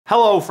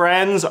Hello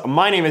friends,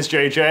 my name is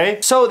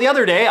JJ. So the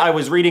other day I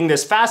was reading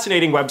this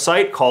fascinating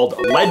website called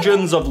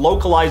Legends of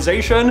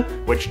Localization,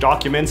 which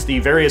documents the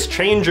various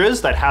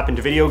changes that happen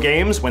to video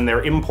games when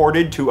they're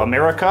imported to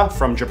America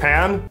from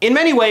Japan. In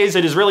many ways,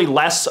 it is really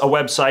less a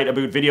website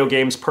about video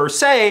games per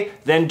se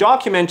than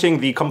documenting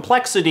the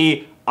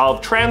complexity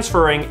of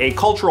transferring a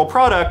cultural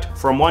product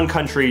from one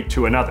country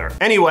to another.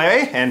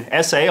 Anyway, an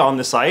essay on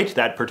the site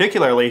that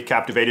particularly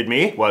captivated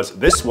me was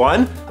this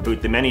one,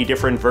 about the many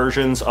different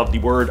versions of the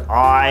word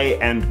I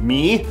and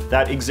me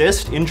that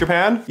exist in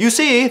Japan. You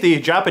see, the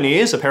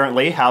Japanese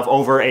apparently have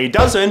over a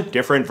dozen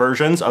different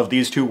versions of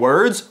these two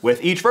words,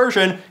 with each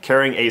version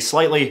carrying a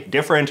slightly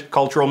different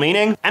cultural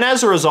meaning. And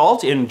as a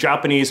result, in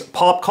Japanese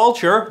pop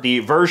culture, the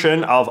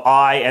version of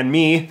I and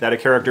me that a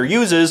character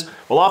uses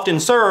will often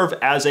serve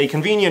as a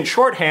convenient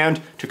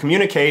shorthand to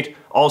communicate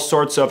all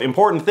sorts of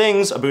important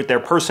things about their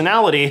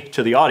personality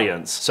to the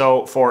audience.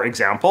 So, for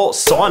example,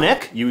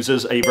 Sonic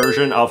uses a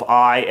version of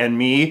I and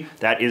me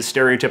that is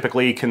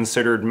stereotypically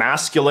considered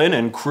masculine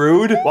and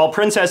crude, while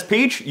Princess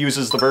Peach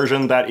uses the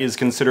version that is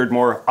considered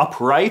more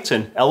upright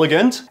and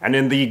elegant, and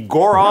in the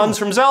Gorons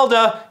from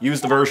Zelda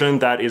use the version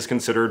that is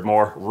considered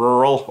more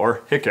rural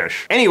or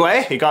hickish.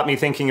 Anyway, it got me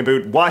thinking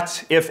about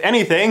what, if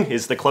anything,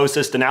 is the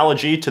closest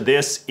analogy to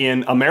this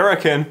in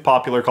American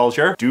popular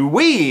culture. Do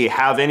we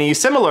have any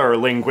similar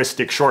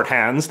linguistic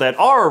shorthands that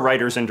our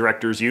writers and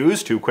directors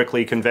use to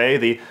quickly convey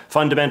the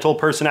fundamental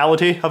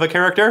personality of a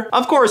character?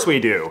 Of course we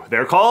do.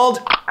 They're called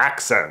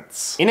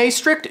accents. In a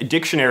strict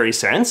dictionary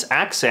sense,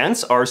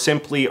 accents are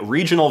simply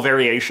regional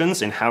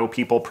variations in how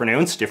people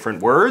pronounce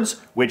different words,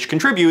 which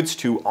contributes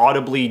to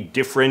audibly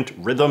different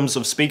rhythms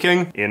of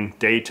speaking. In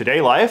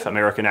day-to-day life,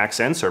 American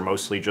accents are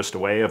mostly just a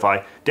way of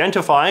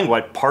identifying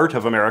what part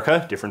of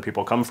America different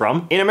people come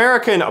from. In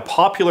American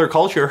popular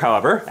culture,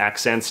 however,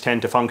 accents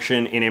tend to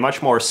function in a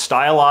much more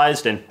stylized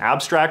and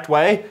abstract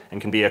way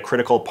and can be a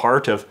critical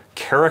part of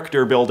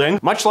character building.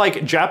 Much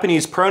like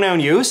Japanese pronoun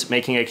use,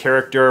 making a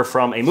character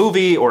from a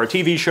movie or a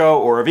TV show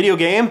or a video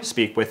game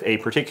speak with a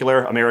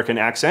particular American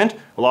accent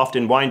will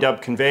often wind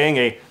up conveying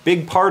a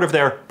big part of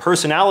their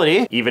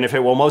personality, even if it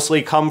will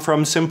mostly come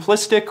from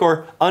simplistic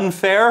or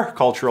unfair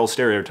cultural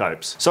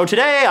stereotypes. So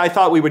today I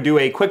thought we would do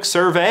a quick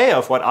survey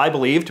of what I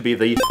believe to be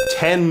the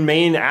 10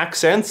 main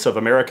accents of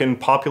American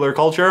popular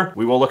culture.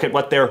 We will look at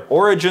what their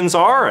origins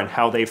are and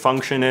how they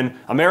function in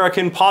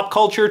American pop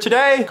culture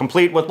today,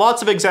 complete with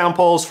lots of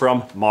examples from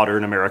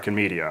modern American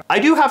media. I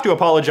do have to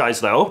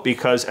apologize though,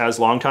 because as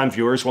longtime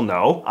viewers will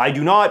know, I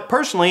do not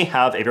personally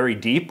have a very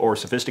deep or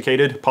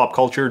sophisticated pop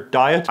culture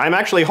diet. I'm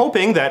actually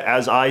hoping that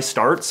as I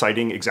start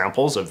citing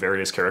examples of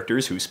various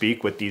characters who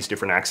speak with these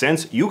different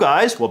accents, you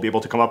guys will be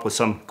able to come up with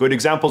some good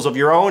examples of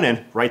your own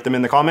and write them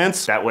in the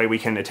comments. That way we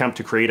can attempt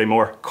to create a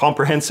more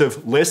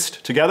comprehensive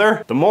list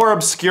together. The more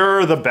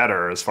obscure, the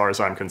better, as far as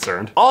I'm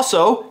concerned.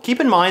 Also, keep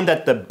in mind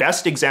that the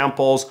best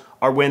examples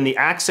are when the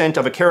accent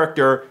of a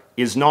character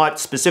is not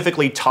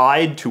specifically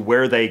tied to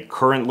where they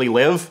currently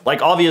live.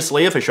 Like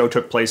obviously, if a show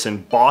took place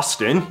in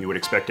Boston, you would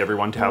expect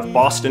everyone to have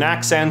Boston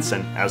accents,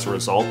 and as a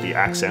result, the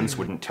accents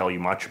wouldn't tell you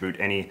much about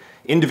any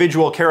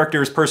individual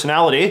character's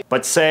personality.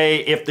 But say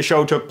if the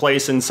show took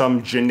place in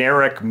some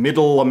generic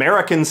middle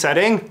American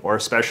setting, or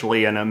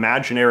especially an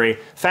imaginary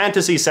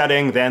fantasy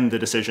setting, then the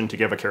decision to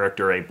give a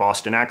character a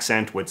Boston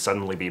accent would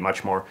suddenly be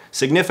much more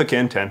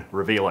significant and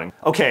revealing.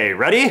 Okay,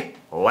 ready?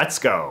 Let's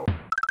go.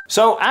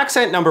 So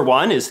accent number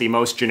one is the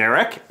most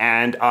generic,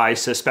 and I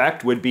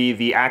suspect would be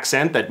the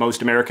accent that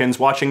most Americans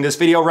watching this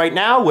video right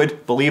now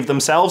would believe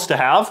themselves to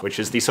have, which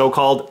is the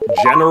so-called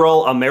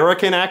general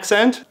American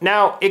accent.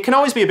 Now, it can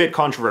always be a bit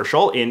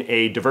controversial in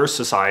a diverse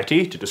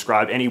society to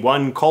describe any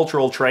one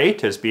cultural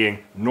trait as being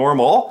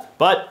normal,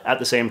 but at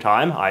the same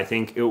time, I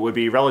think it would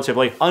be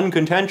relatively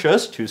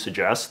uncontentious to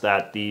suggest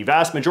that the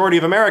vast majority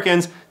of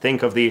Americans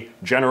think of the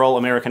general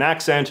American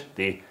accent,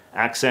 the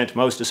accent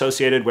most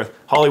associated with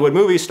Hollywood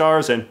movie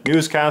stars and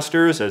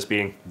newscasters, as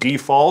being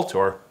default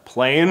or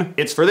plain.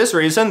 It's for this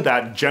reason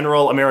that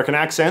general American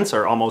accents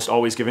are almost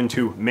always given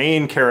to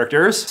main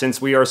characters.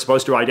 Since we are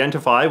supposed to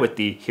identify with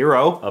the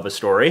hero of a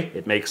story,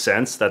 it makes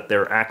sense that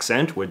their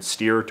accent would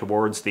steer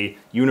towards the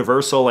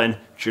universal and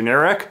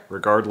generic,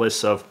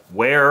 regardless of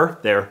where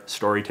their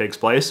story takes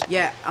place.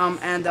 Yeah,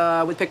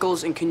 and with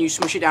pickles, and can you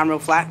smush it down real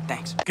flat?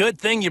 Thanks. Good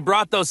thing you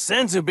brought those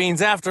senzu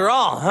beans after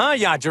all, huh,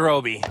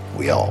 Yajirobe?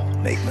 We all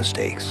make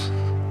mistakes.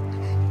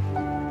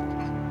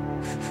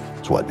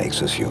 It's what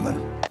makes us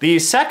human. The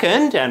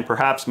second, and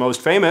perhaps most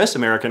famous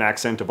American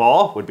accent of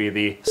all, would be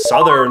the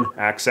Southern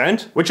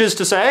accent, which is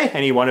to say,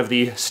 any one of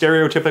the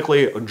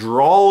stereotypically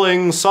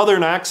drawling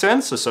Southern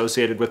accents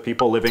associated with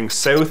people living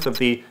south of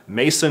the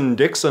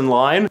Mason-Dixon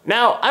line.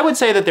 Now, I would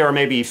say that there are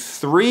maybe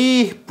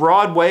three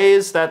broad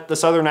ways that the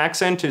Southern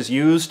accent is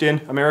used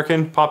in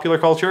American popular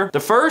culture. The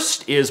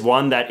first is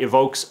one that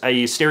evokes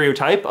a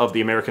stereotype of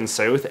the American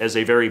South as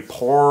a very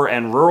poor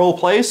and rural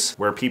place,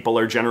 where people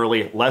are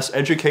generally less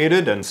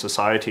educated and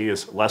society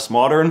is less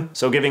modern. Southern.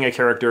 So giving a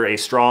character a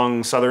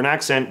strong Southern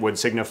accent would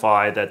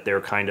signify that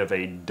they're kind of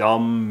a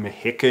dumb,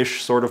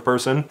 hickish sort of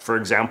person. For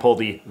example,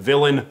 the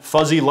villain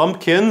Fuzzy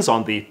Lumpkins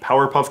on the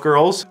Powerpuff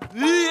Girls.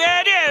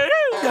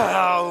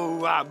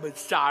 Oh, I'm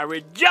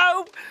sorry,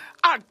 Joe.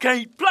 I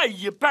can't play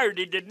you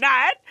birdie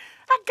tonight.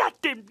 I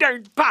got them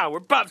darn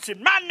Powerpuffs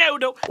in my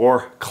noodle.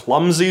 Or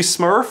Clumsy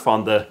Smurf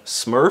on the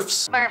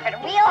Smurfs. Smurf it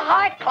real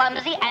hard,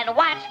 Clumsy, and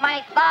watch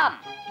my thumb.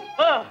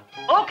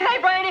 Okay,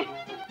 Brainy.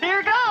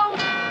 Here goes.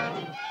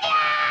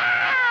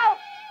 Ow!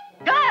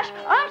 Gosh,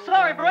 I'm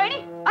sorry,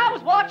 Brainy. I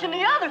was watching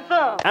the other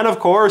thumb. And of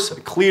course,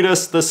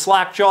 Cletus the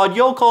slack-jawed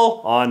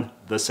yokel on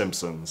The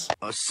Simpsons.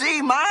 A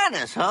C-,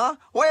 huh?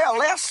 Well,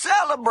 let's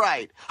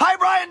celebrate. Hey,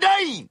 Brian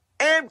Dean!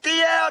 Empty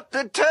out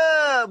the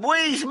tub,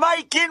 we's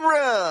making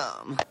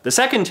rum. The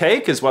second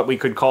take is what we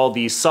could call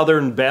the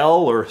Southern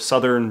Belle or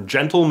Southern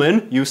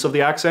Gentleman use of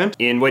the accent,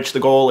 in which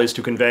the goal is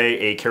to convey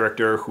a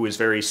character who is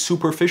very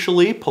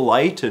superficially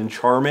polite and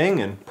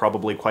charming and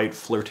probably quite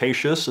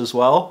flirtatious as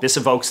well. This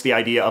evokes the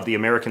idea of the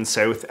American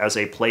South as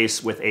a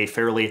place with a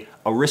fairly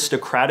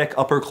aristocratic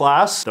upper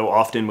class, though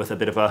often with a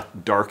bit of a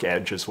dark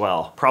edge as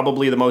well.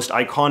 Probably the most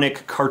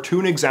iconic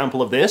cartoon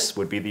example of this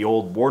would be the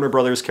old Warner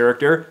Brothers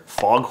character,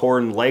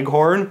 Foghorn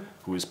Leghorn,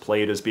 who is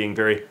played as being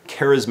very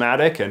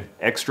charismatic and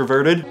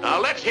extroverted.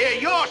 Now let's hear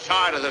your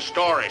side of the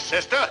story,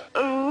 sister.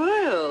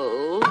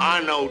 Well...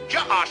 I know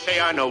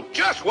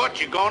just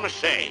what you're gonna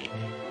say.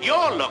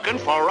 You're looking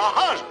for a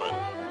husband.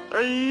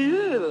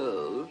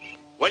 Yes.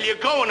 Well, you're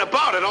going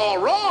about it all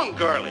wrong,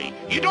 girlie.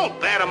 You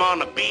don't bat him on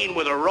the bean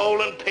with a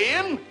rolling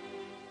pin.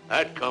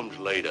 That comes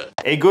later.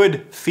 A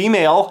good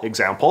female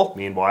example,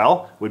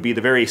 meanwhile, would be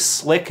the very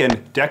slick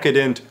and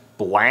decadent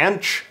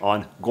Blanche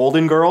on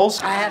Golden Girls.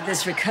 I have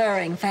this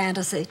recurring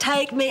fantasy.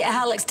 Take me,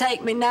 Alex,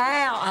 take me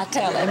now, I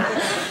tell him.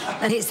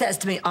 And he says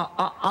to me,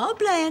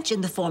 Blanche,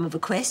 in the form of a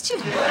question.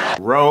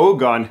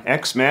 Rogue on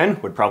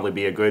X-Men would probably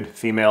be a good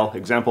female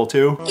example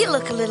too. You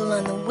look a little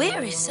on the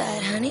weary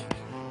side, honey.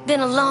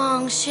 Been a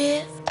long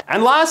shift.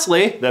 And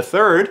lastly, the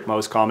third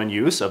most common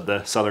use of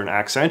the Southern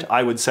accent,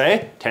 I would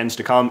say, tends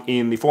to come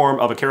in the form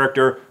of a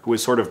character who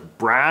is sort of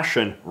brash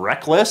and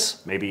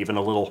reckless, maybe even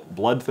a little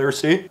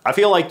bloodthirsty. I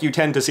feel like you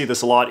tend to see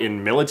this a lot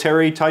in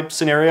military type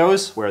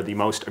scenarios, where the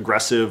most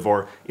aggressive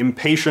or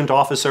impatient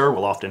officer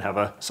will often have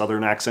a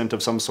Southern accent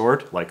of some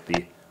sort, like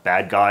the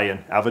bad guy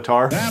in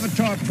Avatar. The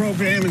Avatar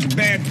program is a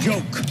bad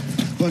joke.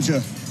 Bunch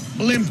of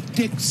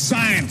Olympic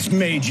science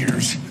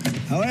majors.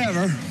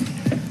 However,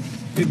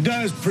 it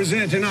does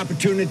present an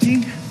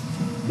opportunity,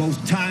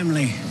 both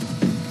timely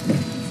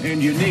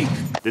and unique.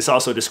 This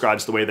also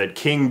describes the way that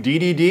King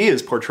DDD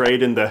is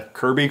portrayed in the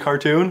Kirby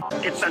cartoon.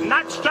 It's a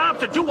nut's job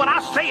to do what I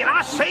say, and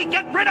I say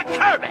get rid of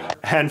Kirby.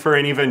 And for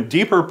an even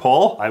deeper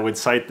pull, I would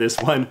cite this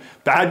one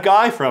bad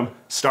guy from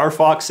Star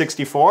Fox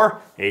 64,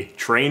 a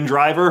train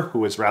driver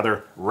who is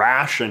rather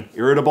rash and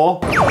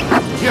irritable.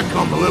 Here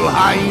come the little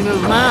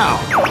hyenas now.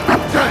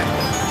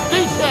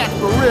 Ain't that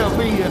for real,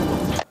 man?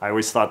 I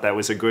always thought that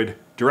was a good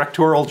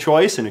directorial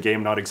choice in a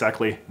game not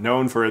exactly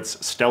known for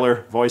its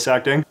stellar voice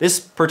acting. This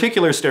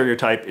particular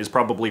stereotype is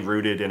probably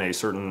rooted in a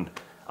certain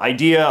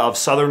idea of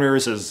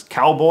Southerners as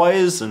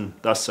cowboys, and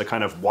thus a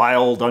kind of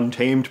wild,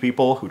 untamed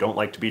people who don't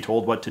like to be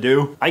told what to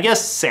do. I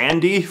guess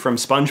Sandy from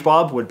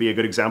SpongeBob would be a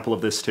good example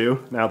of this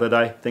too, now that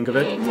I think of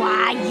it.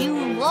 Why, you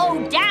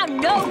low down,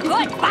 no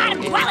good,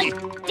 bottom dwelling,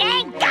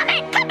 dang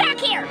gummit, come back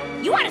here!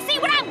 You want to see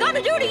what I'm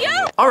gonna do to you?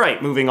 All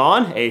right, moving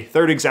on. A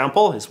third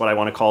example is what I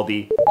want to call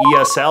the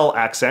ESL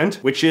accent,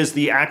 which is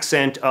the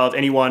accent of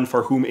anyone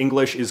for whom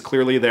English is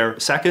clearly their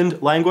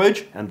second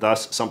language, and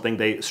thus something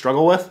they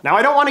struggle with. Now,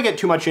 I don't want to get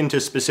too much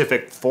into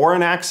specific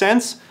foreign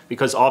accents,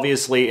 because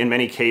obviously in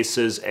many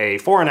cases a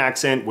foreign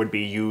accent would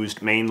be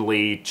used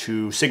mainly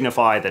to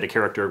signify that a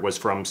character was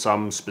from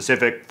some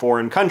specific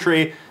foreign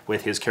country,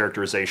 with his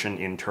characterization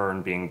in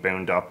turn being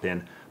bound up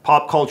in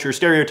pop culture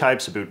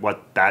stereotypes about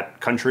what that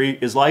country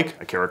is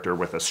like. A character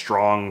with a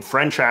strong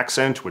French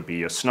accent would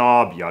be a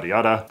snob, yada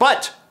yada.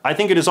 But I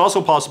think it is also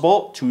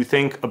possible to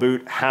think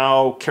about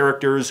how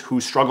characters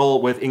who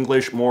struggle with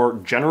English more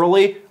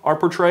generally are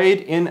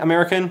portrayed in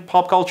American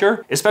pop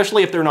culture,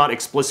 especially if they're not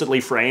explicitly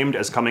framed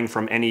as coming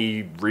from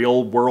any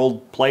real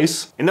world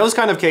place. In those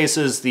kind of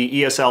cases,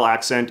 the ESL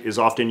accent is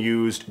often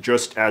used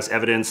just as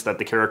evidence that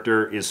the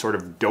character is sort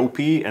of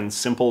dopey and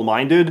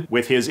simple-minded,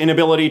 with his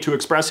inability to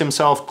express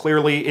himself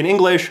clearly in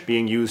English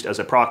being used as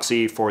a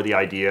proxy for the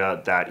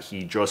idea that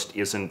he just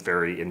isn't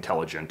very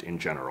intelligent in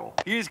general.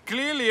 He's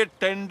clearly a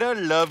tender,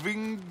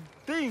 loving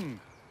thing.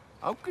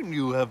 How can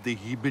you have the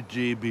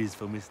heebie-jeebies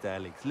for Mr.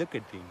 Alex? Look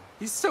at him.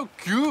 He's so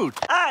cute.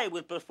 I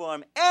would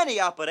perform any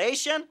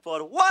operation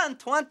for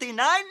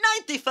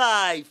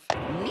 $129.95.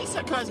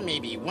 Misa cause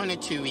maybe one or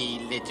two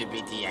little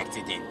bitty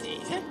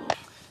accidentes.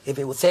 If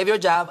it will save your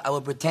job, I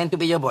will pretend to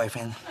be your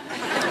boyfriend.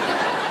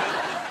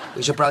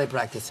 We should probably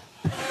practice.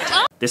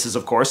 This is,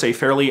 of course, a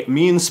fairly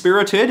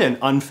mean-spirited and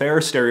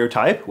unfair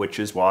stereotype, which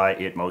is why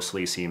it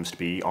mostly seems to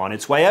be on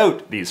its way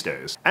out these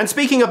days. And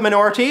speaking of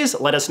minorities,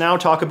 let us now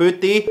talk about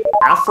the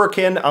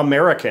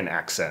African-American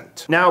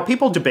accent. Now,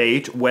 people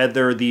debate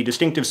whether the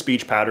distinctive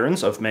speech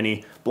patterns of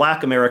many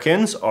Black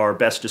Americans are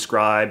best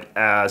described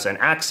as an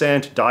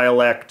accent,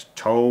 dialect,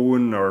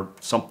 tone, or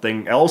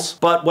something else.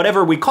 But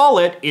whatever we call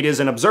it, it is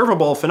an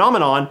observable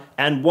phenomenon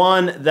and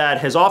one that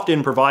has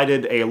often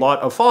provided a lot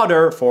of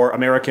fodder for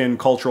American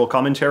cultural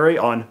commentary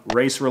on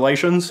race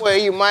relations. Well,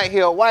 you might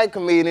hear a white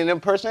comedian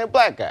impersonate a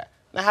black guy.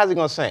 Now, how's he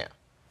gonna sound?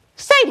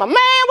 Say, my man,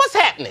 what's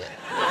happening?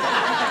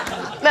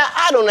 Now,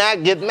 I do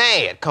not get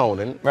mad,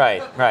 Conan.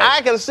 Right.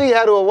 I can see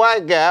how to a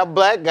white guy, a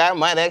black guy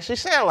might actually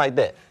sound like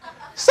that.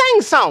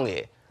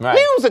 Sing-songy,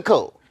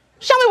 musical.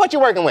 Show me what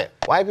you're working with.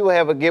 White people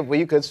have a gift where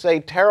you could say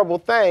terrible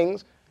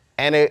things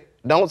and it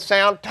don't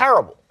sound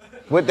terrible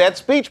with that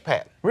speech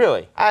pattern.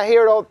 Really? I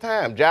hear it all the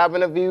time. Job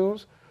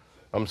interviews.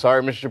 I'm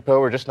sorry, Mr. Chappelle,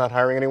 we're just not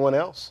hiring anyone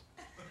else.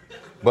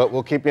 But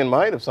we'll keep you in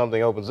mind if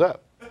something opens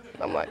up.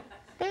 I'm like,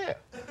 yeah.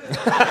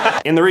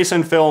 In the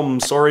recent film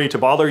Sorry to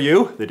Bother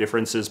You, the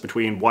differences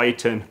between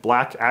white and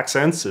black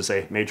accents is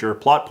a major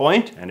plot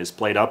point and is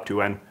played up to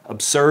an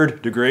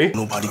absurd degree.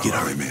 Nobody get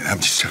hurt, man. I'm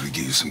just trying to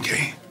give you some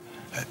game.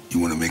 You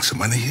want to make some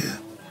money here?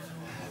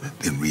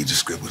 Then read the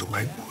script with a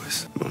white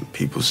voice.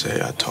 People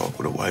say I talk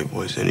with a white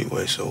voice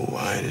anyway, so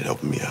why ain't it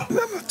helping me out? I'm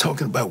not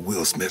talking about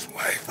Will Smith's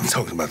wife. I'm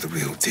talking about the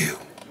real deal.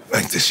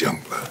 Like this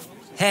young blood.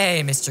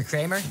 Hey, Mr.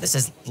 Kramer. This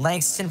is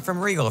Langston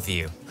from Regal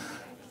View.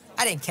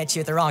 I didn't catch you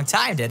at the wrong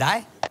time, did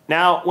I?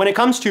 Now, when it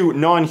comes to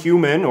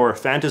non-human or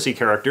fantasy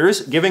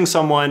characters, giving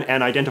someone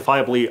an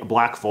identifiably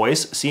black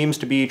voice seems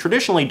to be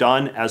traditionally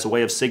done as a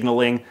way of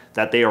signaling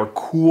that they are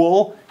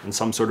cool in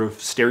some sort of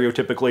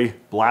stereotypically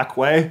black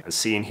way, as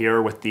seen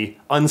here with the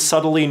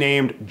unsubtly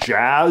named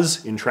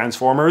Jazz in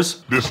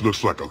Transformers. This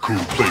looks like a cool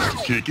place to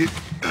kick it.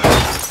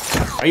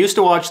 I used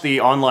to watch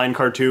the online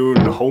cartoon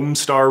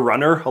Homestar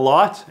Runner a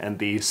lot, and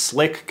the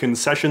slick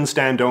concession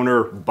stand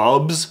owner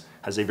Bubs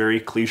has a very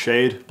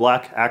cliched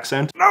black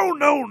accent.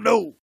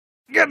 No.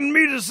 Getting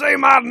me to say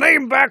my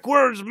name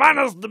backwards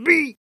minus the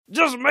B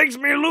just makes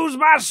me lose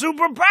my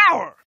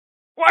superpower.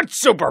 What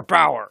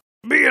superpower?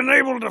 Being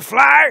able to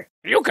fly?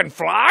 You can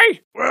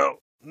fly? Well,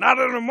 not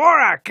anymore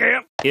I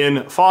can't.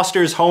 In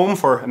Foster's Home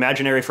for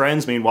Imaginary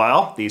Friends,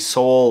 meanwhile, the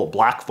sole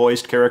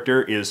black-voiced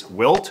character is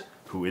Wilt,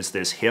 who is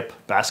this hip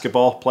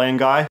basketball-playing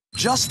guy.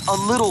 Just a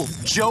little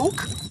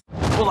joke?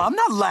 Well, I'm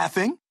not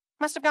laughing.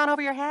 Must have gone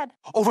over your head.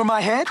 Over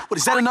my head? What,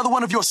 is that another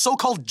one of your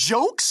so-called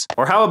jokes?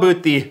 Or how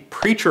about the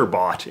preacher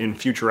bot in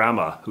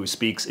Futurama, who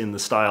speaks in the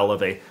style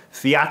of a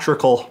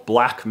theatrical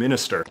black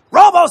minister?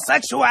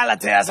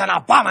 Robosexuality is an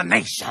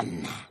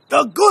abomination.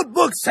 The good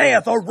book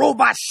saith a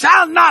robot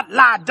shall not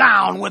lie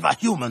down with a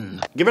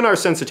human. Given our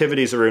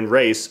sensitivities around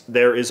race,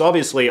 there is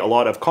obviously a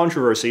lot of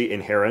controversy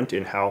inherent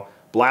in how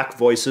black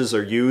voices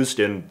are used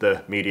in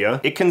the media.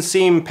 It can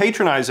seem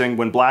patronizing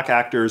when black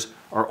actors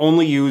are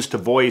only used to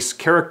voice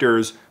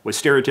characters with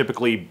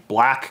stereotypically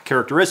black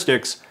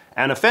characteristics,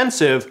 and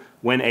offensive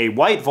when a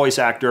white voice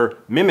actor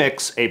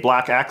mimics a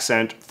black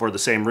accent for the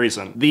same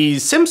reason. The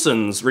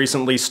Simpsons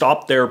recently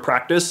stopped their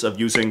practice of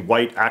using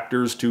white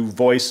actors to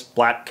voice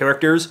black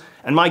characters,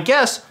 and my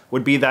guess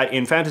would be that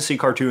in fantasy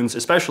cartoons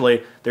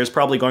especially, there's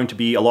probably going to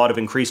be a lot of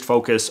increased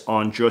focus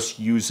on just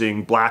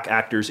using black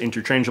actors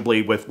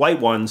interchangeably with white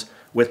ones,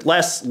 with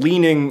less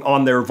leaning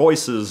on their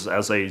voices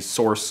as a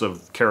source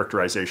of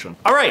characterization.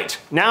 All right,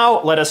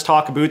 now let us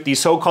talk about the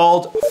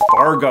so-called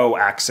Fargo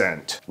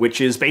accent, which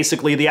is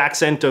basically the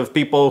accent of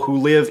people who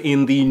live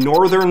in the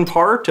northern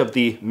part of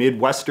the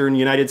Midwestern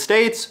United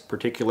States,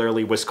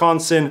 particularly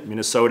Wisconsin,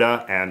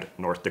 Minnesota, and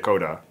North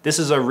Dakota. This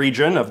is a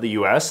region of the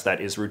US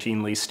that is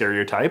routinely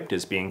stereotyped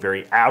as being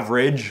very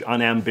average,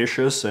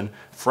 unambitious, and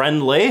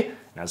friendly.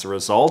 As a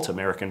result,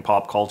 American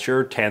pop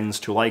culture tends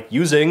to like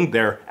using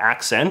their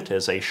accent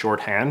as a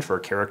shorthand for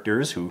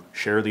characters who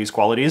share these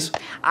qualities.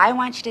 I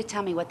want you to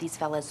tell me what these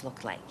fellas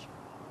looked like.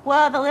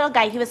 Well, the little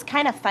guy, he was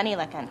kind of funny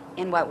looking.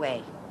 In what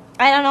way?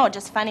 I don't know,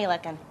 just funny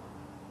looking.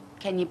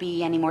 Can you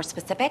be any more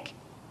specific?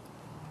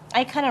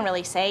 I couldn't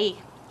really say.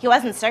 He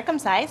wasn't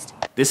circumcised.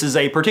 This is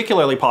a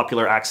particularly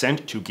popular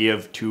accent to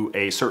give to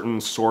a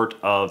certain sort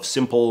of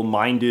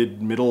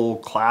simple-minded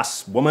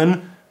middle-class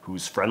woman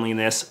whose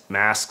friendliness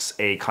masks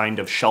a kind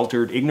of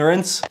sheltered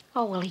ignorance.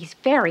 Oh, well, he's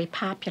very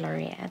popular,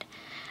 Ed.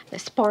 The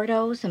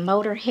sportos, the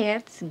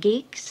motorheads,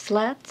 geeks,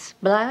 sluts,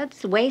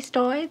 bloods,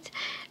 wastoids,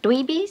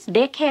 dweebies,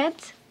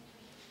 dickheads,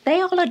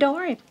 they all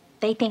adore him.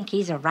 They think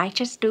he's a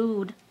righteous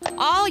dude.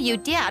 All you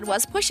did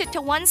was push it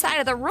to one side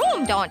of the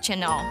room, don't you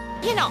know?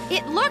 You know,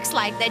 it looks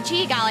like the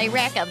gee-golly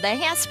wreck of the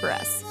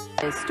Hesperus.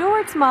 As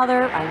Stuart's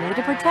mother, I need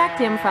to protect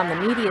him from the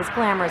media's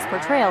glamorous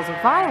portrayals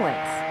of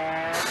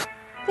violence.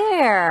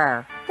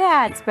 There,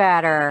 that's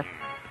better.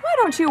 Why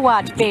don't you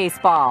watch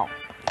baseball?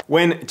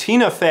 When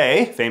Tina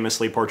Fey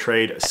famously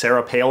portrayed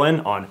Sarah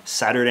Palin on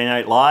Saturday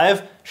Night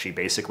Live, she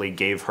basically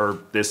gave her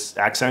this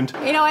accent.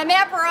 You know, I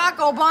met Barack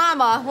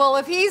Obama. Well,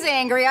 if he's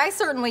angry, I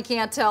certainly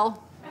can't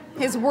tell.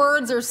 His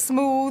words are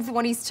smooth.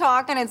 When he's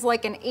talking, it's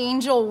like an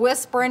angel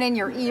whispering in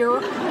your ear.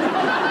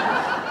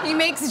 He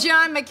makes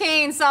John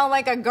McCain sound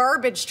like a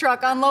garbage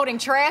truck unloading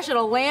trash at a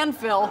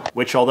landfill.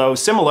 Which, although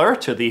similar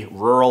to the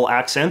rural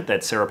accent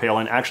that Sarah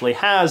Palin actually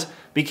has,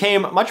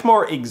 became much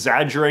more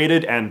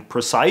exaggerated and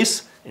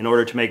precise in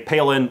order to make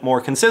Palin more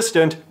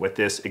consistent with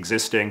this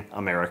existing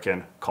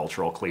American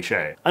cultural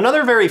cliche.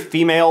 Another very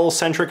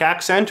female-centric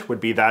accent would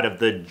be that of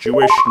the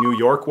Jewish New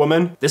York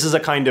woman. This is a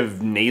kind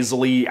of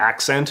nasally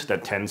accent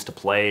that tends to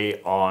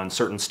play on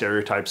certain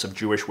stereotypes of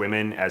Jewish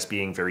women as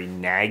being very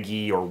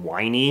naggy or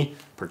whiny,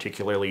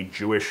 particularly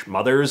Jewish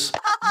mothers.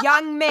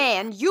 Young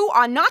man, you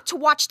are not to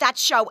watch that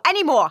show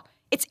anymore.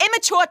 It's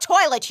immature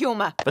toilet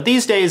humor. But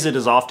these days it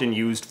is often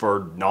used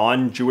for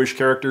non-Jewish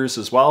characters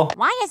as well.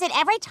 Why is it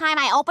every time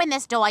I open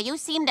this door, you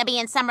seem to be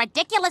in some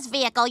ridiculous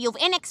vehicle you've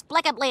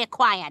inexplicably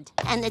acquired?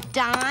 And the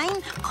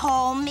dime,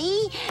 call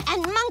me,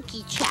 and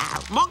monkey chow.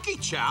 Monkey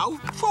chow?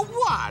 For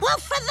what? Well,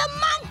 for the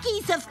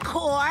monkeys, of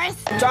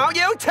course. Don't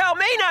you tell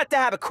me not to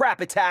have a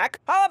crap attack.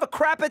 I'll have a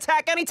crap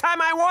attack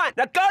anytime I want.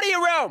 Now go to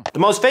your room. The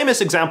most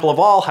famous example of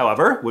all,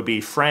 however, would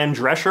be Fran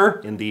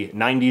Drescher in the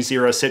 90s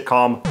era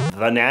sitcom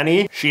The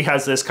Nanny. She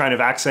has this kind of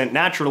accent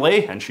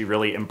naturally, and she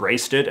really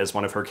embraced it as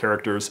one of her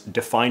character's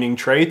defining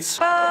traits.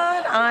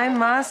 But I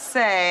must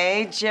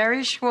say,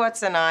 Jerry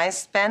Schwartz and I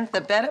spent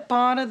the better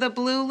part of the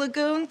Blue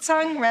Lagoon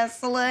tongue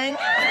wrestling.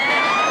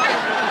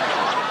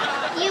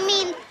 You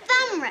mean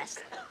thumb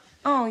wrestling?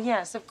 Oh,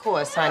 yes, of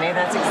course, honey.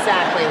 That's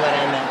exactly what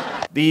I meant.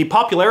 The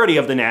popularity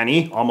of The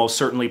Nanny almost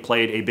certainly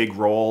played a big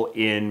role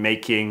in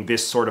making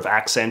this sort of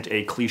accent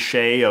a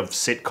cliche of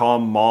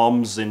sitcom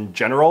moms in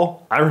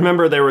general. I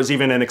remember there was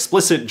even an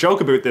explicit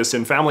joke about this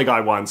in Family Guy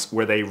once,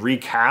 where they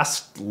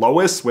recast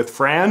Lois with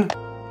Fran.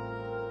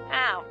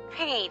 Oh,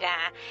 Peter,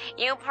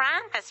 you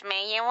promised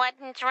me you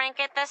wouldn't drink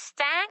at the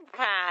stag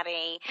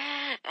party.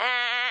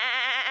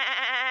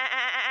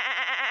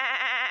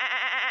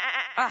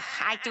 Ugh,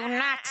 I do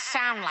not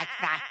sound like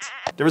that.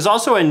 There was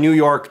also a New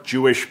York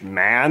Jewish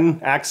man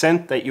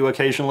accent that you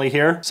occasionally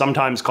hear,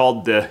 sometimes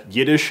called the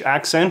Yiddish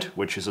accent,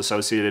 which is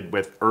associated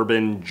with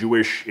urban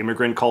Jewish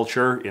immigrant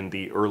culture in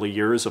the early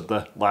years of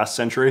the last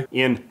century.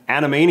 In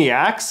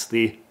Animaniacs,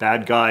 the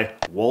bad guy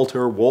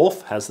Walter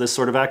Wolf has this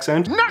sort of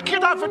accent. Knock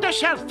it off with the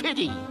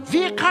self-pity.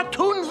 We're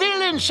cartoon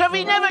villains, so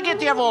we never get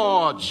the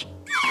awards.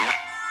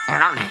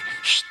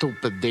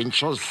 Stupid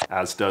dentures.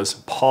 As does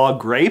Pa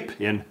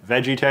Grape in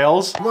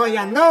VeggieTales. Well,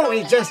 you know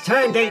he just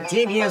turned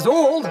 18 years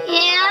old.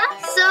 Yeah,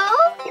 so?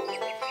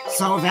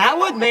 So that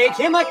would make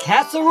him a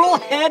casserole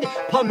head,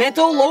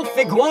 pimento loaf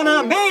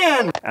iguana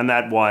man. And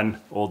that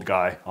one old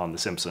guy on The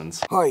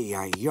Simpsons. Oi,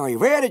 oi, oi,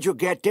 where did you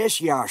get this,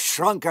 you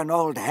shrunken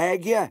old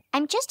hag, you?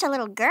 I'm just a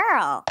little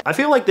girl. I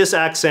feel like this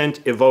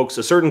accent evokes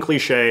a certain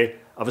cliche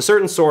of a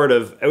certain sort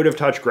of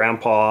out-of-touch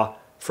grandpa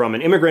from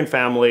an immigrant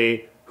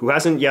family who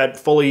hasn't yet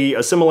fully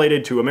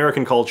assimilated to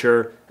American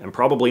culture and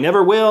probably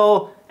never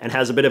will, and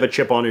has a bit of a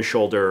chip on his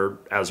shoulder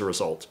as a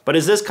result. But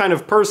as this kind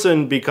of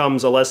person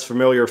becomes a less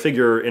familiar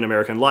figure in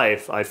American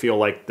life, I feel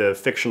like the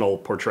fictional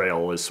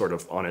portrayal is sort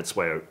of on its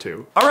way out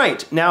too. All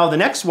right, now the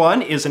next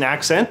one is an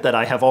accent that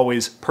I have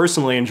always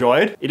personally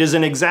enjoyed. It is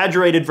an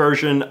exaggerated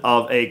version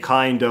of a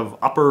kind of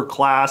upper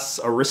class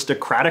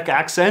aristocratic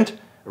accent,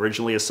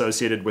 originally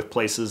associated with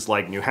places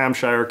like New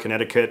Hampshire,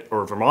 Connecticut,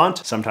 or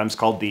Vermont, sometimes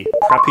called the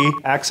preppy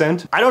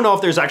accent. I don't know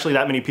if there's actually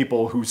that many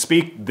people who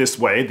speak this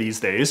way these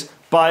days,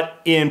 but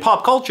in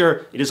pop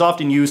culture, it is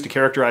often used to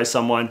characterize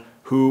someone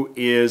who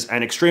is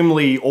an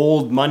extremely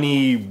old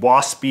money,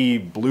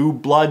 waspy, blue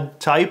blood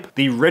type.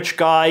 The rich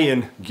guy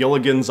in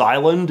Gilligan's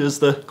Island is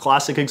the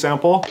classic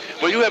example.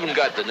 Well, you haven't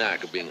got the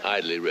knack of being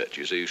idly rich,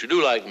 you see. You should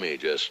do like me,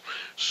 just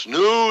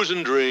snooze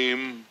and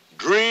dream.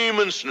 Dream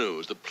and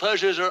snooze. The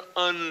pleasures are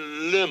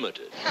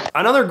unlimited.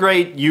 Another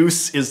great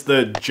use is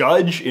the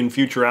judge in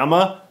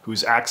Futurama,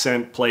 whose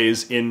accent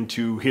plays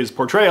into his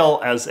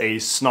portrayal as a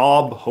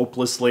snob,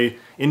 hopelessly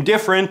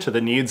indifferent to the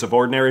needs of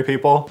ordinary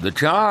people. The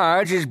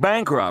charge is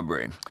bank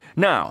robbery.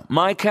 Now,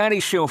 my caddy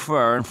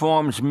chauffeur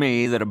informs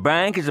me that a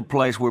bank is a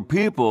place where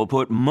people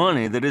put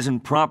money that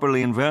isn't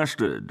properly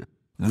invested.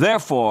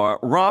 Therefore,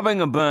 robbing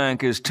a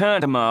bank is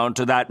tantamount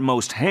to that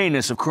most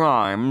heinous of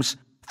crimes,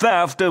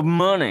 theft of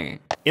money.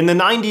 In the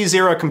 90s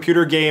era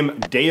computer game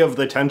Day of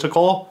the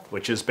Tentacle,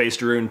 which is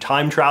based around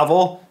time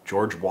travel,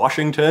 George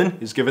Washington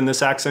is given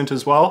this accent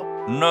as well.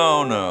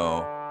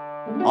 No.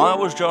 I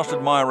was just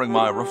admiring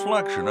my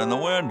reflection in the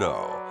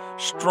window.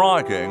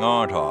 Striking,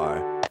 aren't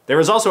I? There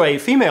is also a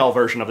female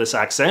version of this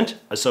accent,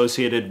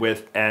 associated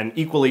with an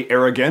equally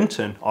arrogant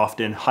and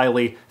often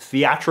highly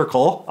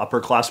theatrical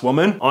upper-class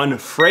woman. On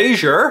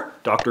Frasier,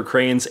 Dr.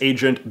 Crane's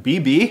agent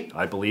Bibi,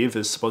 I believe,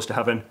 is supposed to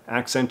have an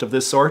accent of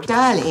this sort.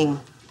 Darling,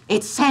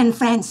 it's San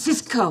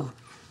Francisco.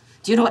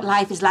 Do you know what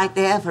life is like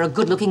there for a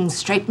good-looking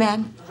straight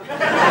man?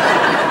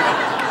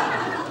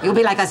 You'll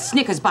be like a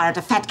Snickers bar at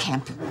a fat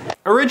camp.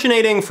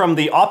 Originating from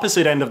the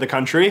opposite end of the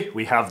country,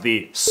 we have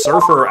the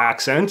surfer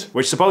accent,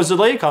 which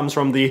supposedly comes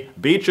from the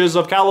beaches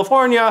of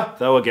California,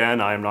 though again,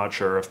 I'm not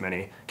sure if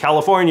many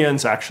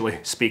Californians actually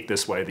speak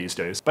this way these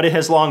days. But it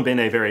has long been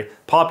a very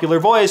popular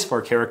voice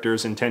for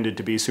characters intended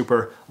to be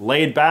super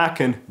laid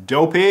back and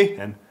dopey,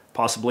 and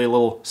possibly a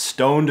little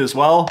stoned as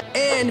well.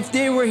 And if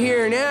they were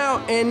here now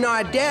and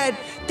not dead,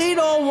 they'd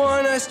all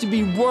want us to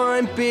be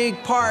one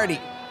big party,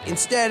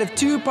 instead of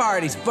two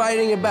parties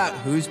fighting about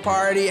whose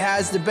party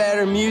has the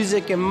better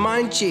music and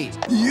munchies.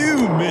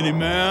 You,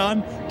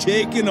 Mini-Man,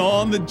 taking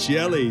on the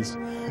jellies.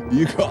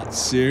 You got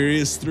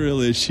serious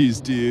thrill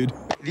issues, dude.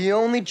 The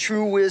only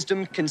true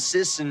wisdom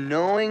consists in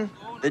knowing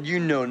that you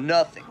know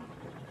nothing.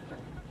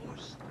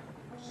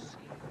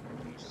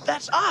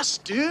 That's us,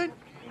 dude.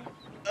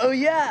 Oh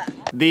yeah.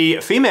 The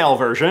female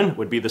version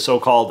would be the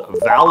so-called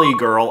Valley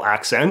Girl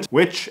accent,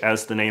 which,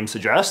 as the name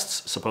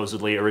suggests,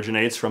 supposedly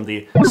originates from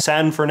the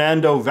San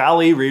Fernando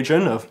Valley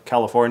region of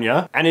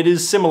California, and it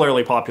is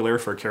similarly popular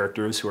for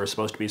characters who are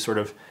supposed to be sort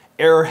of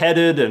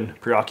airheaded and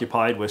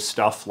preoccupied with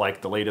stuff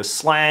like the latest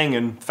slang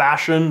and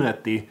fashion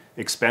at the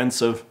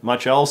expense of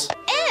much else.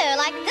 Ew,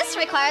 like this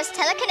requires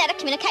telekinetic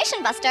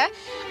communication, Buster.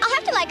 I'll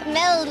have to like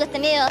meld with the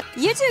meal.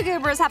 You two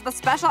goobers have the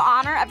special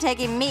honor of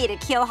taking me to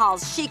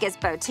Keelhall's chicest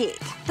boutique.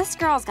 This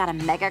girl's got a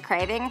mega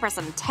craving for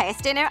some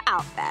tasty new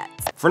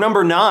outfits. For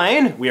number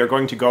 9, we are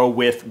going to go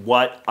with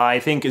what I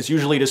think is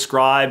usually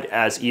described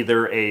as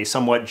either a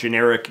somewhat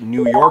generic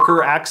New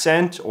Yorker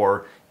accent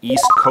or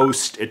East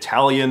Coast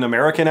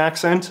Italian-American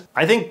accent.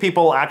 I think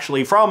people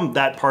actually from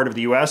that part of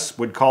the US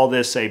would call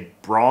this a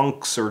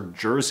Bronx or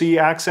Jersey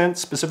accent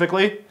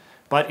specifically.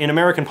 But in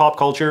American pop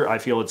culture, I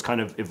feel it's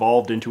kind of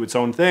evolved into its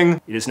own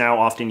thing. It is now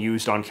often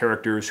used on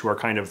characters who are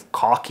kind of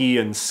cocky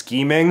and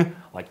scheming,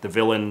 like the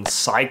villain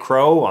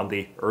Psy-Crow on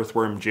the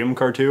Earthworm Jim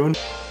cartoon.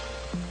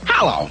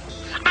 Hello,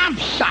 I'm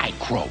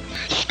Psy-Crow,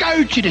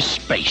 scourge of the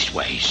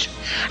spaceways.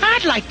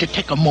 I'd like to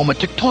take a moment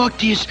to talk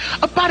to you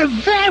about a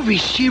very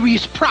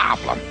serious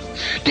problem.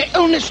 The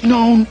illness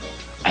known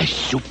as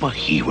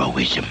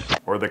superheroism.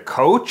 Or the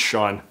Coach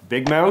on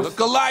Big Mouth. Look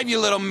alive, you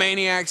little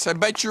maniacs. I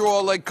bet you're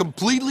all like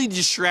completely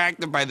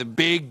distracted by the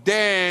big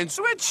dance,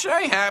 which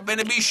I happen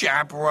to be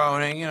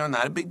chaperoning, you know,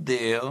 not a big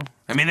deal.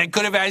 I mean, I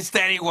could have asked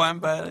anyone,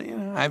 but, you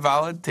know, I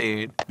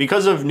volunteered.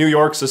 Because of New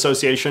York's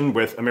association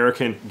with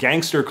American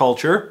gangster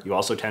culture, you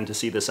also tend to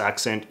see this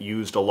accent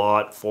used a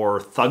lot for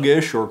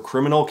thuggish or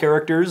criminal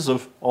characters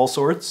of all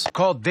sorts.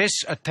 Call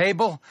this a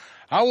table?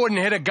 I wouldn't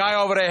hit a guy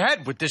over the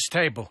head with this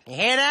table. You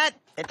hear that?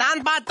 The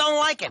Donbot don't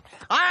like it.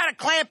 I ought to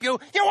clamp you.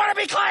 You want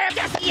to be clamped?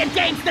 Yes, you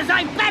gangsters,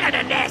 I'm better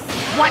than this.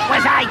 What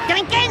was I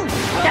thinking?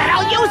 The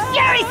hell you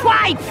serious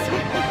whites?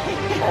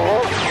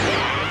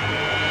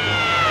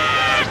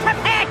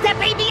 Prepare to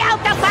be the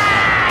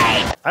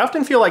out-the-fight! I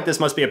often feel like this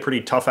must be a pretty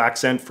tough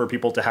accent for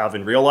people to have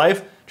in real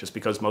life, just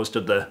because most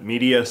of the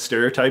media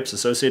stereotypes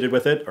associated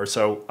with it are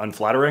so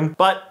unflattering.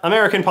 But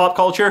American pop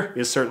culture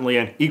is certainly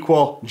an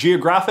equal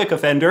geographic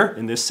offender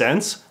in this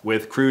sense,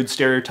 with crude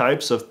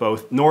stereotypes of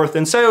both North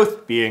and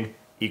South being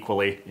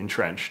equally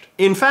entrenched.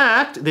 In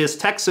fact, this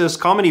Texas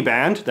comedy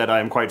band that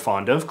I'm quite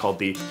fond of, called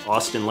the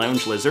Austin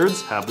Lounge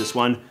Lizards, have this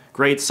one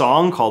great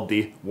song called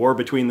The War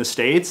Between the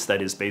States that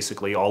is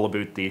basically all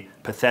about the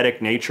pathetic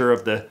nature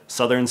of the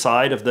southern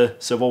side of the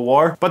Civil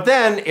War. But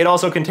then it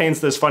also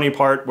contains this funny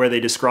part where they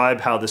describe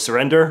how the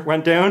surrender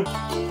went down.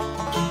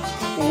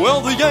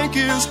 Well, the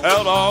Yankees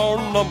had our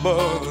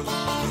number.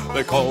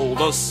 They called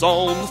us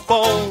on the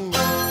phone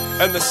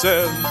and they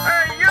said,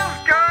 "Hey, you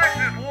guys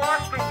just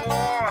lost the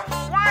war.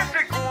 Why is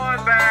it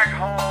going back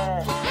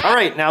home?" All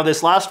right, now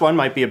this last one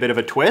might be a bit of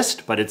a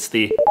twist, but it's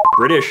the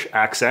British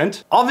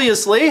accent.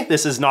 Obviously,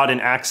 this is not an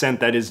accent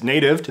that is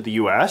native to the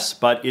US,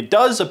 but it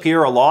does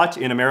appear a lot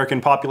in American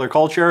popular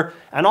culture,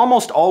 and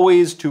almost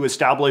always to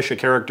establish a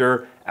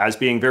character as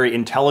being very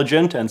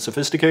intelligent and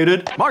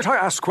sophisticated. Might I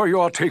ask where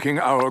you are taking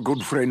our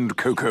good friend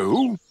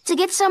Coco? To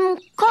get some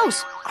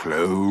clothes.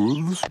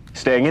 Clothes?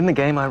 Staying in the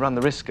game, I run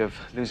the risk of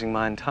losing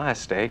my entire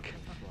stake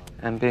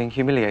and being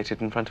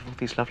humiliated in front of all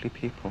these lovely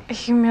people.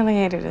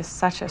 Humiliated is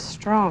such a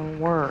strong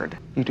word.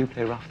 You do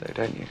play rough, though,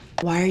 don't you?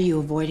 Why are you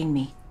avoiding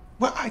me?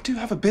 Well, I do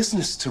have a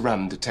business to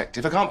run,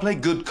 Detective. I can't play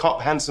good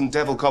cop, handsome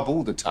devil cop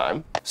all the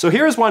time. So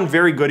here's one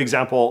very good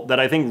example that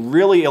I think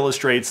really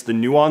illustrates the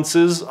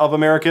nuances of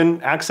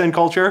American accent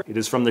culture. It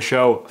is from the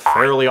show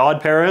Fairly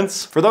Odd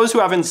Parents. For those who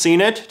haven't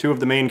seen it, two of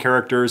the main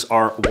characters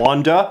are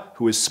Wanda,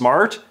 who is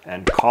smart,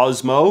 and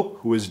Cosmo,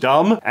 who is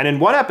dumb. And in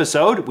one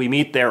episode, we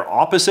meet their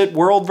opposite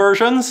world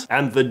versions,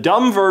 and the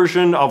dumb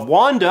version of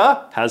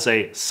Wanda has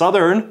a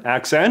southern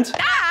accent.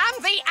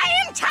 I'm the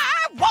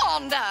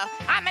anti-Wanda.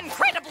 I'm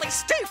incredibly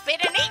stupid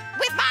and eat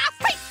with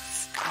my feet.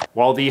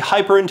 While the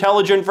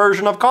hyper-intelligent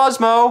version of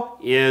Cosmo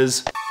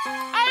is...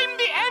 I'm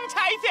the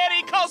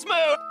anti-fairy Cosmo.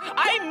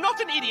 I'm not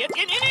an idiot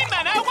in any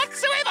manner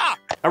whatsoever.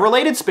 A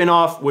related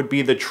spin-off would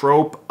be the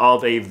trope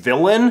of a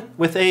villain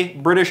with a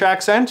British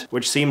accent,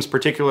 which seems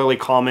particularly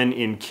common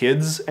in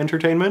kids'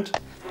 entertainment.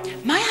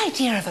 May I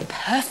idea of a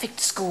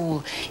perfect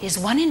school is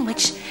one in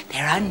which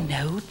there are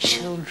no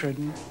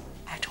children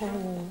at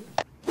all.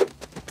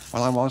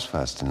 Well, I was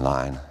first in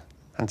line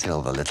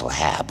until the little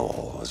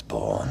hairball was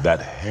born.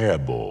 That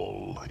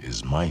hairball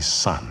is my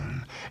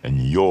son and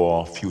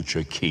your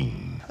future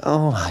king.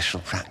 Oh, I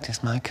shall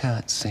practice my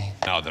curtsy.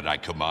 Now that I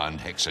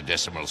command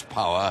Hexadecimal's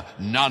power,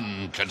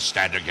 none can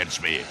stand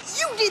against me.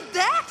 You did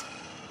that?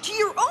 To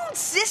your own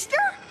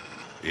sister?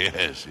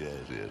 Yes.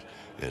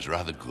 It's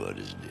rather good,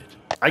 isn't it?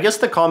 I guess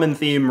the common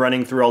theme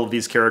running through all of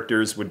these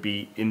characters would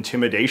be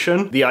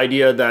intimidation. The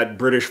idea that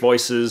British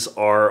voices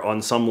are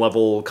on some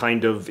level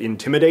kind of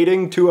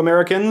intimidating to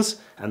Americans,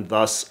 and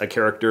thus a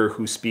character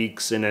who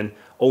speaks in an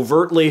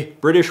overtly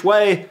British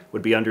way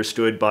would be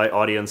understood by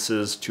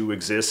audiences to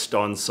exist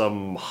on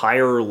some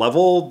higher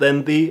level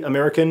than the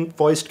American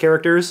voiced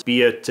characters,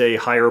 be it a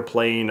higher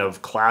plane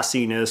of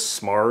classiness,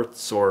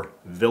 smarts, or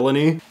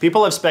villainy.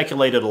 People have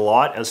speculated a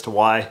lot as to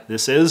why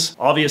this is.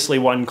 Obviously,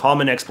 one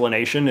common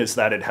explanation is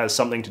that it has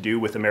something to do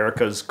with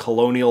America's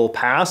colonial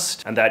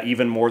past, and that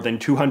even more than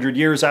 200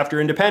 years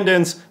after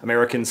independence,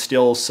 Americans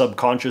still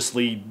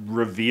subconsciously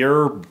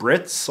revere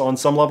Brits on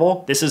some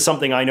level. This is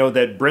something I know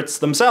that Brits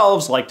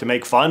themselves like to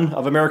make fun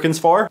of Americans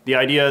for. The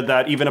idea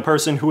that even a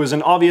person who is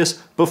an obvious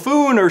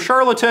buffoon or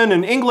charlatan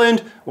in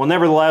England will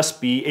nevertheless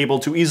be able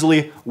to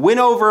easily win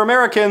over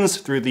Americans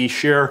through the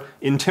sheer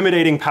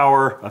intimidating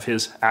power of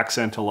his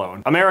accent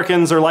alone.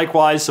 Americans are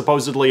likewise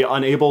supposedly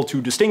unable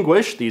to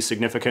distinguish the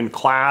significant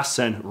class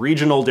and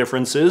regional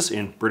differences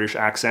in British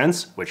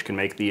accents, which can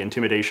make the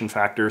intimidation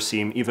factor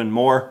seem even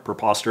more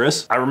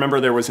preposterous. I remember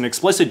there was an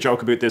explicit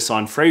joke about this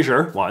on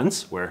Frasier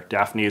once, where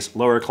Daphne's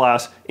lower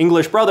class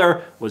English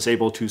brother was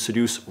able to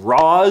seduce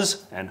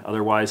Roz, an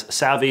otherwise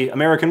savvy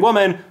American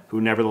woman who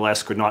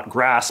nevertheless could not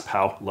grasp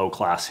how low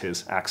class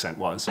his accent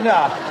was.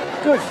 Nah,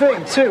 good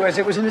thing too, as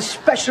it was an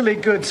especially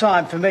good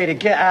time for me to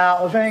get out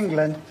of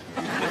England.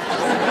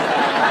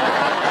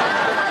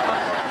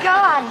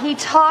 God, he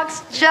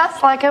talks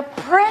just like a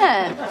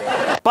prince.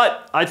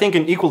 But I think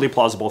an equally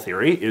plausible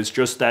theory is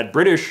just that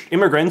British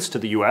immigrants to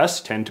the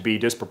US tend to be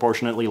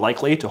disproportionately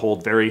likely to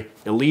hold very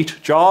elite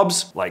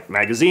jobs, like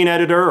magazine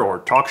editor or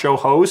talk show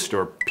host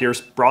or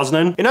Pierce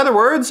Brosnan. In other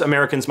words,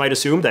 Americans might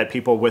assume that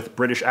people with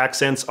British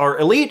accents are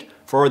elite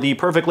for the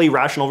perfectly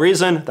rational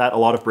reason that a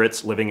lot of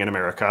Brits living in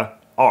America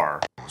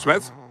are.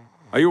 Smith,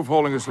 are you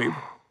falling asleep?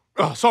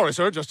 Oh, sorry,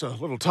 sir, just a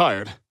little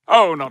tired.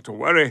 Oh, not to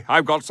worry.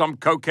 I've got some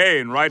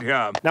cocaine right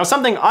here. Now,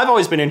 something I've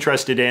always been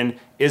interested in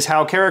is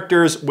how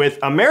characters with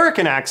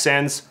American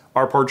accents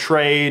are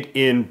portrayed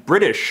in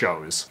British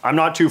shows. I'm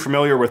not too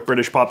familiar with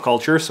British pop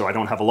culture, so I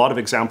don't have a lot of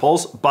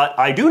examples, but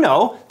I do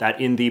know that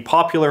in the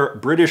popular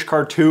British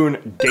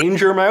cartoon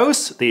Danger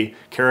Mouse, the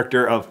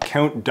character of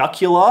Count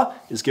Duckula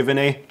is given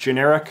a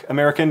generic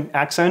American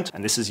accent,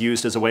 and this is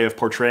used as a way of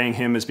portraying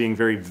him as being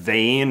very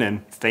vain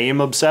and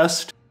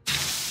fame-obsessed.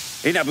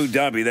 In Abu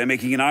Dhabi, they're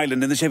making an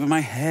island in the shape of my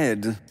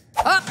head.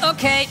 Oh,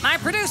 okay. My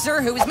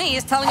producer, who is me,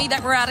 is telling me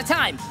that we're out of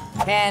time.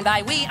 And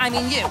by we, I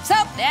mean you. So,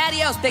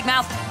 adios, big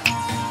mouth.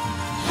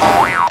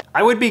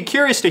 I would be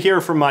curious to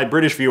hear from my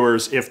British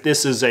viewers if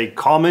this is a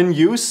common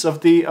use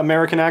of the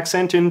American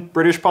accent in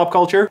British pop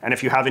culture, and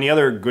if you have any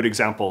other good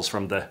examples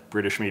from the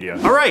British media.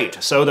 All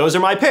right, so those are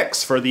my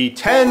picks for the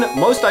 10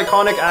 most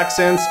iconic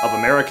accents of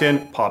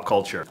American pop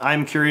culture.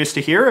 I'm curious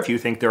to hear if you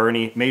think there are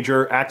any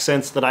major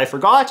accents that I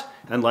forgot,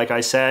 and like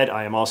I said,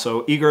 I am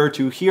also eager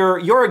to hear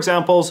your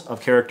examples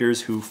of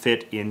characters who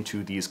fit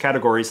into these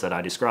categories that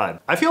I described.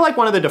 I feel like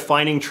one of the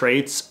defining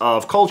traits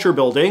of culture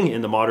building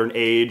in the modern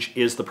age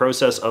is the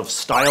process of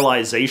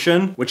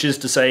stylization, which is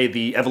to say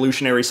the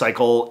evolutionary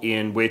cycle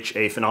in which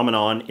a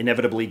phenomenon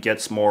inevitably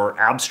gets more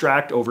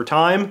abstract over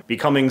time,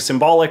 becoming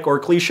symbolic or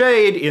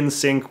cliched in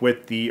sync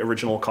with the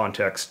original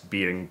context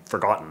being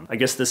forgotten. I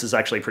guess this is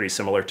actually pretty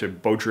similar to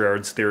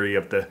Baudrillard's theory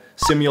of the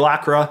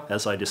simulacra,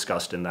 as I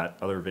discussed in that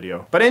other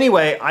video. But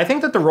anyway, I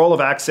think that the role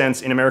of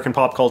accents in American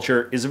pop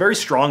culture is a very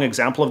strong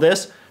example of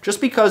this, just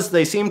because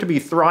they seem to be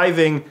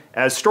thriving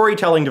as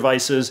storytelling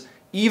devices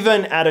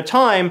even at a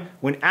time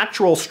when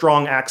actual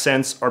strong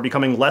accents are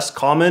becoming less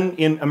common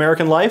in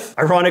American life.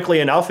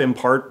 Ironically enough, in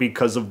part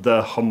because of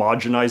the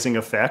homogenizing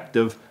effect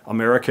of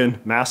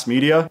American mass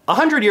media.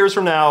 100 years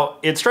from now,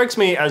 it strikes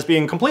me as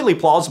being completely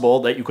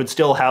plausible that you could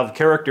still have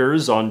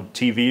characters on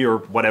TV or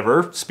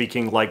whatever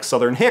speaking like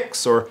Southern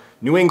Hicks or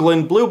New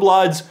England Blue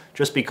Bloods,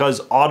 just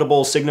because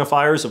audible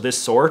signifiers of this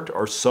sort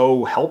are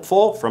so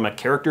helpful from a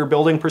character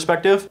building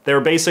perspective.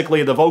 They're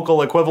basically the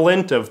vocal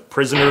equivalent of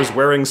prisoners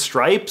wearing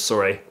stripes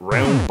or a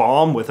round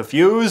bomb with a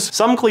fuse.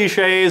 Some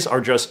cliches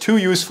are just too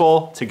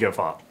useful to give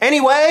up.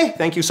 Anyway,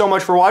 thank you so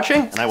much for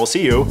watching, and I will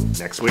see you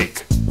next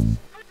week.